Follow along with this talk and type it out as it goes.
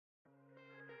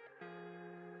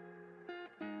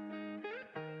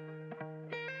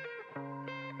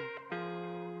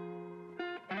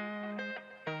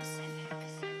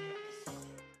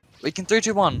We can 3,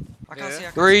 2, 1. I can't see. I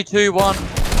can't 3, 2, 1.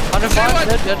 105.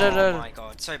 Dead. Oh my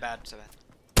god, so bad, so bad.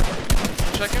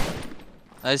 Check him.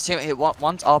 His team hit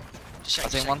one's up. Just I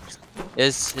think check. one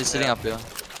is sitting up here.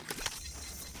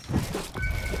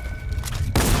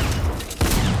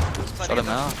 Shot him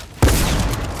out.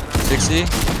 60. We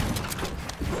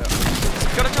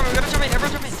gotta jump me,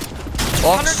 everyone jump me.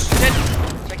 Box. 100, dead.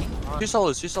 Checking. 2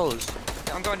 solos.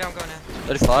 Yeah, I'm going down.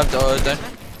 35. Done.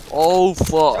 Oh He's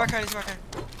fuck. back home.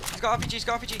 He's got RPG. He's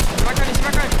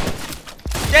back home.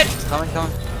 Dead. Coming.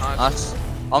 Nice.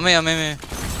 On me.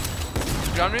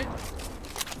 Behind me.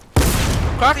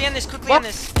 Quickly end this. Got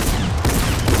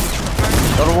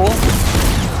a wall.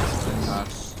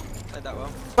 Nice. Played that well.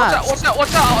 What's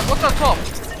that top?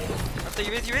 After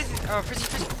you with? Oh, Frizzy,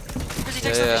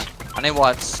 take Yeah. some. I need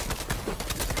whites.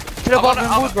 Kill a bomb in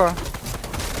wood, bro.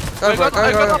 Go. I got up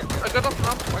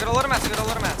now. I got a lot of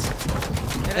mats.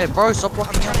 Hey, bro, stop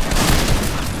blocking him.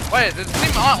 Wait, there's a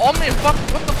team on me. Fuck,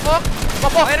 what the fuck?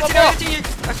 Pop off. I you.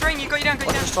 I'm spraying you. Got you down.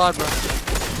 Watch the side, bro.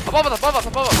 Above us.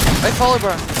 Hey, follow,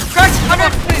 bro. Cracked.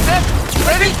 100.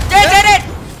 Ready? Dead.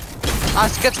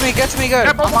 Nice, get to me, go.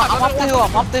 Yeah, bro, I'm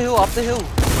up the hill.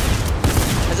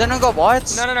 Has anyone got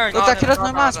whites? No. Look, that kid has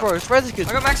no mask, bro. Spray this kid.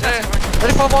 I got max.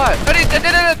 35 white. Ready?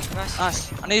 Dead.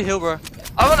 Nice. I need a heal, bro.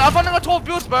 I've only got 12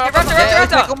 builds, bro. Hey, Raptor. Yeah,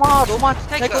 take all my hard.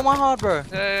 Take all my hard, bro.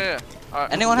 Yeah.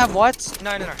 Alright. Anyone have whites?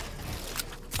 No.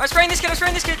 I'm spraying this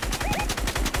kid.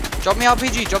 Drop me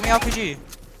RPG.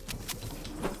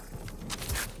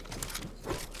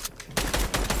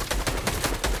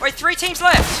 Wait, 3 teams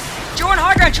left. Do you want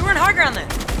high ground then?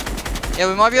 Yeah,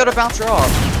 we might be able to bounce her off.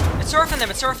 It's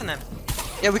surfing them.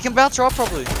 Yeah, we can bounce her off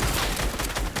probably.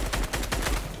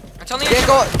 It's only Yeah,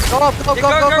 go up. Go,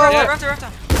 Yeah. Raptor.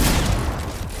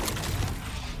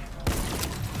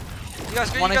 You guys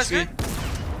good? One HP.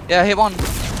 Yeah, hit one.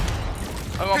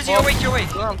 Frizzy, you're weak.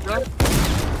 Good.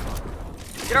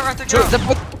 Get out, Raptor, Dude, get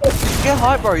out. get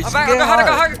high, bro. You I'm should back, get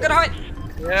got height.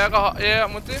 Yeah,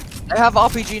 I'm with you. They have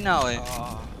RPG now, eh?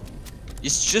 You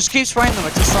just keep spraying them,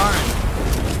 it's a siren.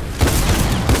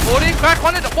 40, crack,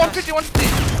 150.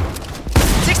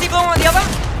 60 blow on the other.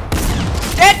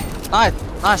 Dead.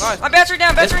 Nice. I'm bouncing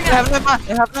down. They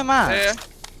have no mask. Yeah.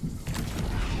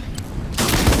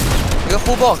 We got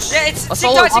full box. Yeah, it's A sick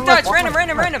solo, dice. one left.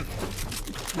 Random.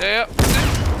 Yeah.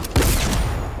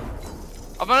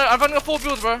 I've only got 4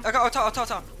 builds, bro. I got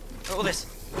top. All this.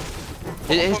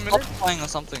 He's not playing or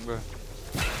something, bro.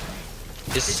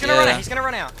 He's gonna run out. He's gonna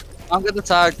run out. I'm good to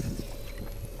tag.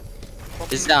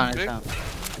 He's down.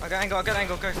 I got angle. Go.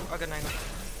 I got an angle.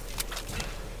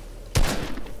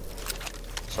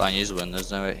 It's fine, use the win.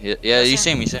 There's no way. Yeah, you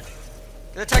see me. Get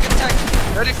the tag.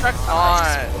 Ready, crack.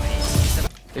 Alright.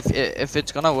 If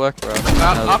it's gonna work, bro.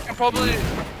 I can probably.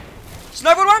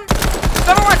 Snowboard one.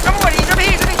 He's over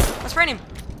here. I'm spraying him.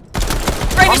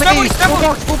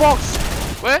 Snowboard. Full box.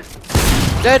 Where?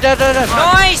 Dead.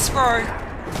 Nice, bro.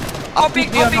 I'll pick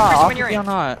Frizzy when you're in.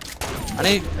 I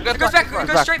need. It goes back. It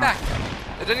goes straight back.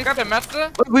 Did anything get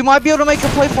master? We might be able to make a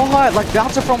play for height, like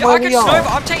bounce it from Yeah, where I could we are.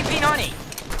 snowball. I'm taking P90.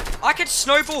 I could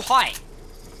snowball height.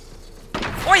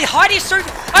 Oi, height is so.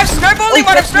 I'm snowballing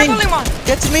one.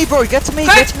 Get to me, bro. Get to me.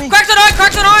 Cracks on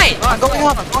height. I'm going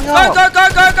up. Go.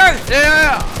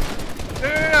 Yeah.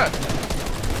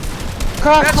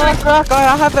 Crack. I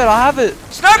have it.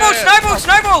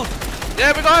 Snowball.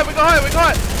 Yeah, we got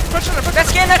it. Pressure. That's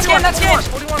scan.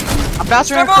 41. I'm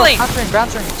bouncing. Snowballing.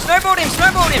 Bouncing. Snowballed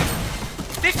him.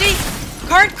 50.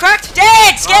 Current cracked.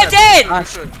 Dead. Scam dead.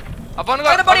 Nice. I've only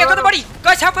I got the body.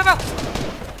 Guys, help. We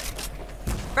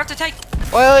have to take.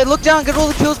 Wait, look down. Get all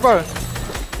the kills, bro. Do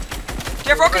you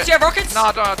have rockets? No,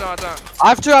 I don't. I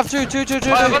have two. Two.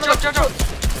 Jump.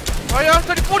 Oh yeah,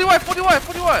 40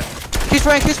 white. Keep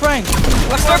spraying.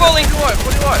 I'm snowballing.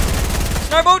 40 white.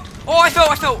 Snowballed. Oh, I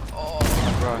fell. Oh,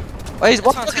 bro. Wait,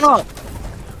 what's looking up?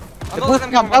 I'm not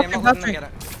letting them get it.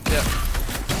 Yeah.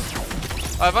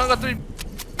 I've only got 3.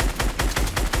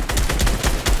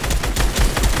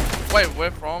 Wait,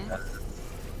 where from?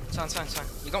 It's fine.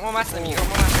 You got more mats than me.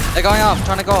 They're going up.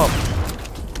 Trying to go up.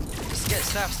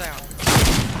 Stay out.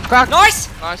 Crack. Nice.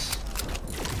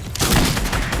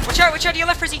 Watch out to your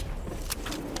left, Frizzy.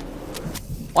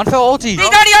 One fell ulti.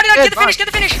 Get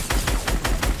the finish.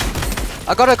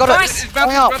 I got it. Nice.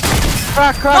 Going up.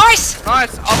 Crack. Nice.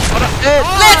 Let's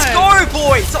go,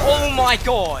 boys. Oh my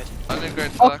god. I didn't go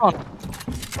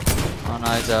Oh no,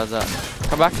 he's out.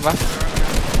 Come back.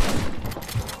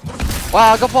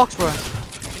 Wow, I got box, bro.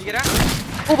 Can you get out?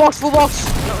 Full box.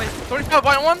 25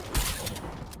 white one.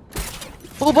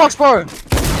 Full box, bro.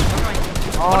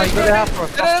 Oh, you got it out, bro.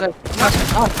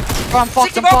 Bro, I'm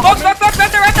fucked. 60 box.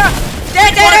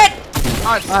 Dead.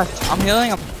 Nice. Nice. I'm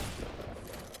healing.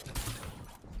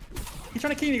 He's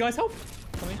trying to kill you guys. Help.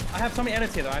 I have so many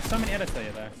edits here though. I have so many edits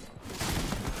here though.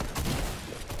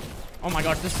 Oh my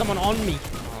gosh, there's someone on me.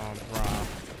 Oh, bruh.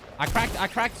 I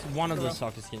cracked one of the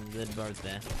soccer skins. They're both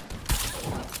there.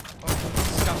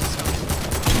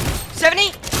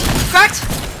 70! Cracked!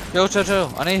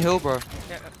 Chill. I need heal, bro.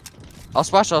 Yeah. I'll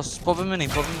splash us. Pop a mini. I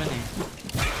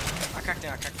cracked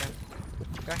down.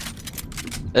 Okay.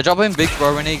 They're dropping big,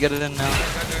 bro. We need to get it in now.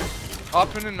 Go.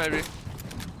 Up and in maybe.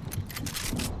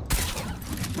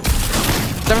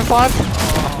 75.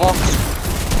 Box.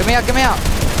 Get me out.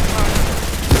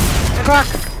 Crack.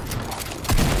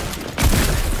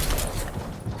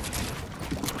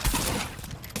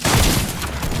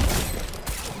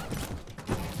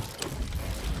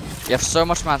 You have so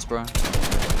much mats, bro.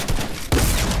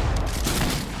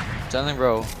 Only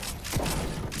row.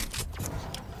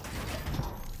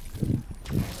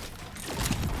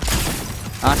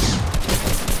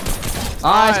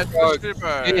 Nice, bro.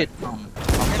 Shit. I'm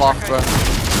fucked, bro.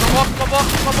 My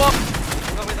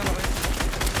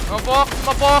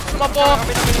box.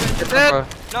 Get that, bro.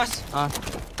 Nice. Go.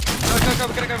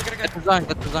 We gotta go. Get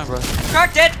the zone, bro.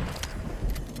 Crack, dead.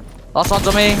 Last one's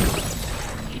on me.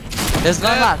 There's no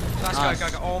mat.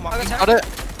 Nice, go. Oh my god. Got it.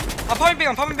 I'm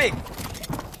pumping big.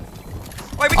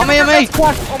 Wait, we On can me.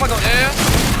 Oh my god.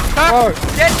 Yeah. Bro.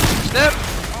 Dead. Step.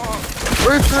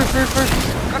 Roof. Cracked,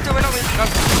 we're not with.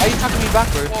 Are you tucking me back,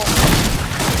 bro?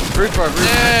 Roof, bro.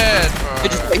 Dead, bro.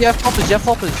 You have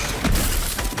floppers.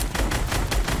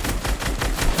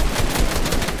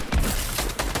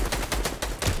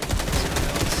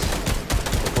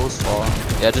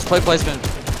 Yeah, just play placement.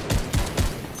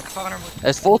 500.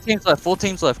 There's 4 teams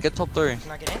left. Get top 3. Can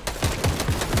I get in?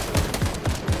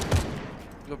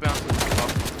 Go bounce.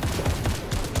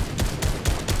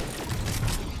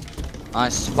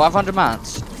 Nice. 500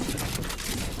 mats.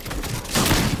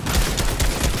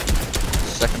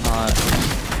 Second height.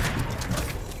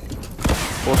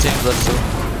 4 teams left still.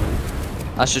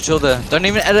 I should chill there. Don't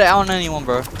even edit out on anyone,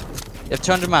 bro. You have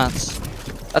 200 mats.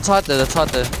 That's hard there. You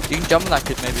can jump on that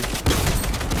kid, maybe.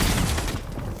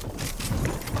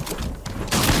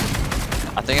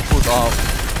 I think it pulls off.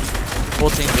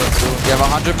 14 builds still. You have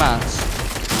 100 mats.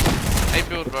 8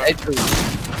 build, bro. 8 builds.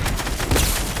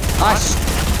 Nice.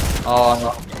 Oh,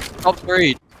 no. Top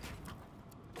 3.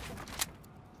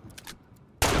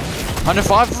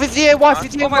 105, 58 white,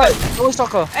 58 Oh my white. god. Always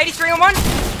soccer. 83 on one.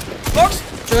 Box.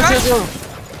 Chill.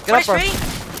 Get up, bro. HP.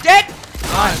 Dead.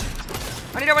 Nice.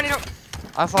 I need help.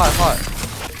 I fight.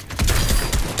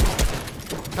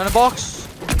 Turn the box.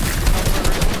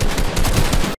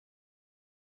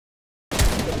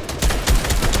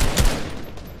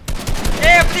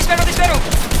 Yeah, this metal.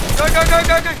 Go.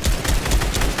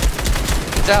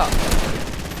 It's out.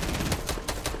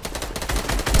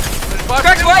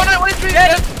 Cracked, white. What is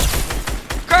Dead.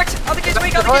 Cracked. Other kid's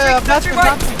weak. Oh yeah, That's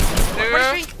white. Yeah. What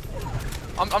is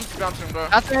I'm just bouncing, bro.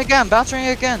 Bouncing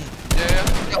again. Yeah.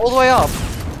 Get all the way up.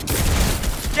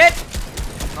 Dead.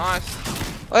 Nice.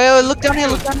 Oh yeah, look down here.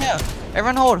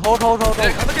 Everyone hold. I'm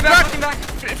looking back.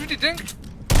 50 dink.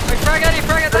 Wait, frag out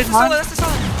here. That's the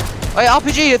solid. Oh yeah,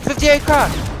 RPG. It's 58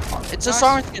 crack. It's a Nice.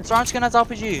 siren skin. Siren skin has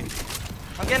RPG.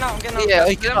 I'm getting out.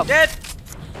 Yeah, get up. Dead.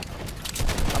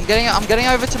 I'm getting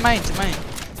over to main.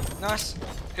 Nice.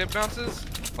 Get bounces.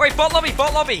 Wait, bot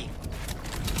lobby.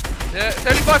 Yeah.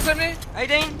 35, 70.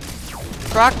 18.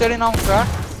 Crack. 39 crack.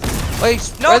 Wait,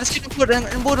 No. where the skin wood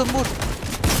in wood.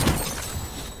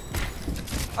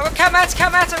 I got cat mats.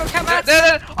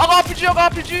 There. I got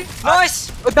RPG.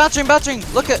 Nice. Wait, bouncing.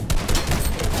 Look at.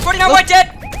 49 Look. white dead.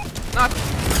 Nice.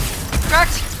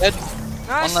 Cracked. Dead.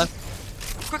 Nice. One left.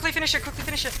 Quickly finish it.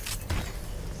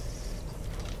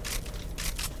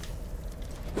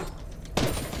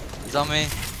 He's on me.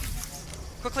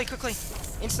 Quickly.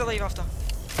 Insta leave after.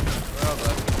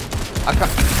 I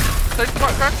can't. Take the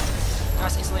crack.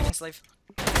 Nice, insta leave.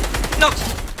 Knocked.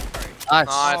 Nice.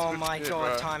 Nice. Oh good my shit, god,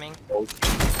 bro. timing.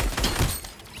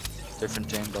 Different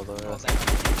team, by the way.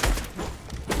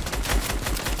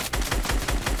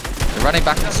 They're running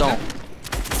back in the zone.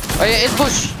 Oh yeah, it's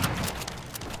push.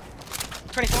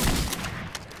 24.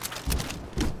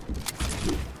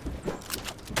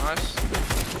 Nice.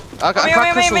 I got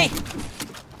Me.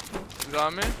 You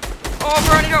got me? Oh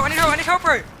bro, I need help,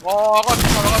 bro. Oh, I got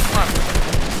time.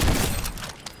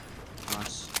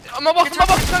 Nice. My box,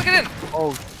 trying to get in.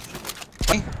 Oh.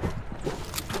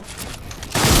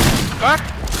 Crack.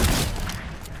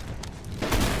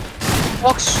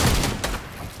 Box.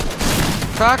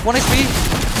 Crack. 1 HP.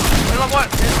 What?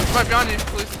 Right behind you,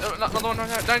 please. Another one right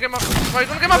here. Don't get my No,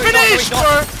 finish, no,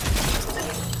 bro.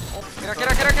 Get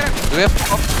out. Do we have?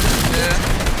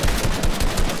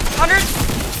 100.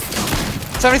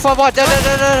 75 white, dead.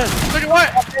 Look at what?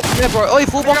 Yeah, bro. Oh,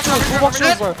 full box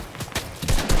shields, bro.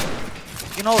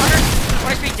 You know. 100.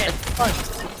 1 HP dead.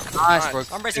 Nice, bro.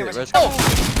 I'm racing. Dude, Coach. Oh!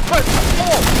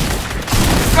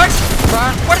 Run.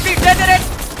 1 HP dead.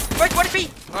 Wait, 1 HP.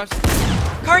 Nice.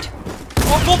 Card.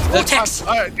 Oh, vortex.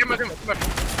 Alright, give me.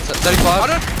 35.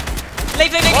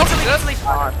 Leave. Instantly.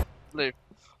 Leave.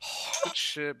 Good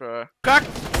shit, bro. Crack.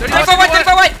 35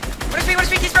 white. 1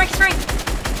 HP. Keep spraying.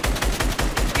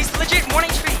 He's legit 1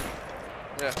 HP.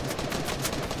 Yeah.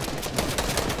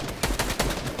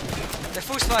 They're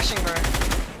full splashing, bro.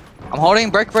 I'm holding.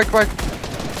 Break. I'm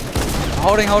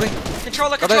holding.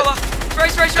 Controller. Got it. Spray.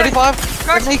 35.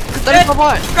 Cracked. 35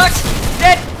 white. Cracked.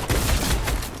 Dead.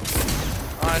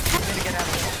 Nice. Need to get out of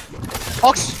here.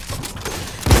 Box.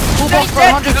 Full box, bro.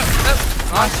 100.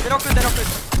 Nice. They're not good.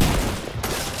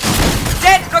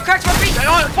 Dead. No cracked. 1 HP.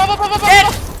 Pop. Dead.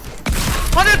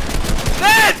 100.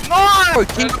 Dead. Nice. Bro,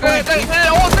 keep going. Dead.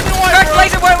 Oh, send me white, Cracked. bro.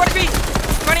 Laser. What HP?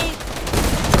 20.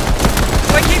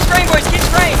 Wait, keep spraying, boys. Keep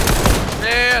spraying.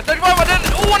 Yeah, 35. I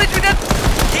did. Oh, 1 HP dead.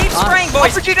 Keep spraying,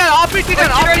 boys. RPG down. RPG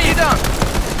down.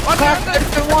 Crack.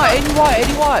 80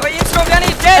 white. Wait, install down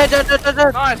here. Dead.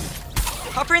 Dead. Nice.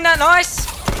 Hopper in that. Nice.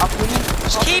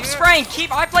 Just keep spraying.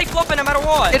 I play flopper no matter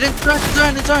what. Get in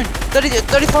zone.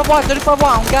 35 white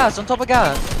on gas, on top of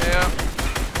gas. Yeah.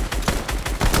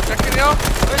 Checking you.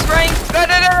 We're spraying. Dead.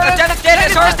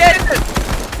 Dead. Sorry, dead.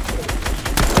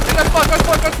 Go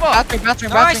spot.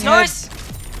 Bathroom. Nice.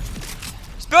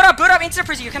 Just build up. Instant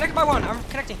freeze. You're connected by 1. I'm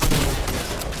connecting.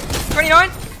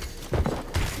 29.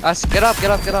 Nice, get up.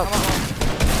 Come on.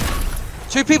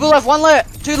 2 people left, 1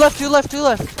 left. 2 left.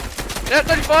 Yeah,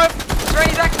 35.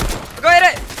 Spraying back. Go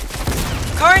ahead it.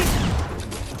 Cone.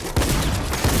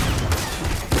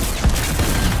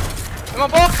 Come on,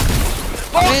 box.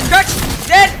 I'm in. Cracked.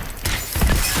 Dead.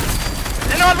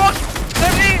 In on box.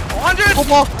 70. 100. Full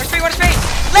box. 1 HP.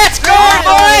 Let's go,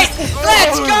 boys.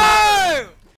 Let's go.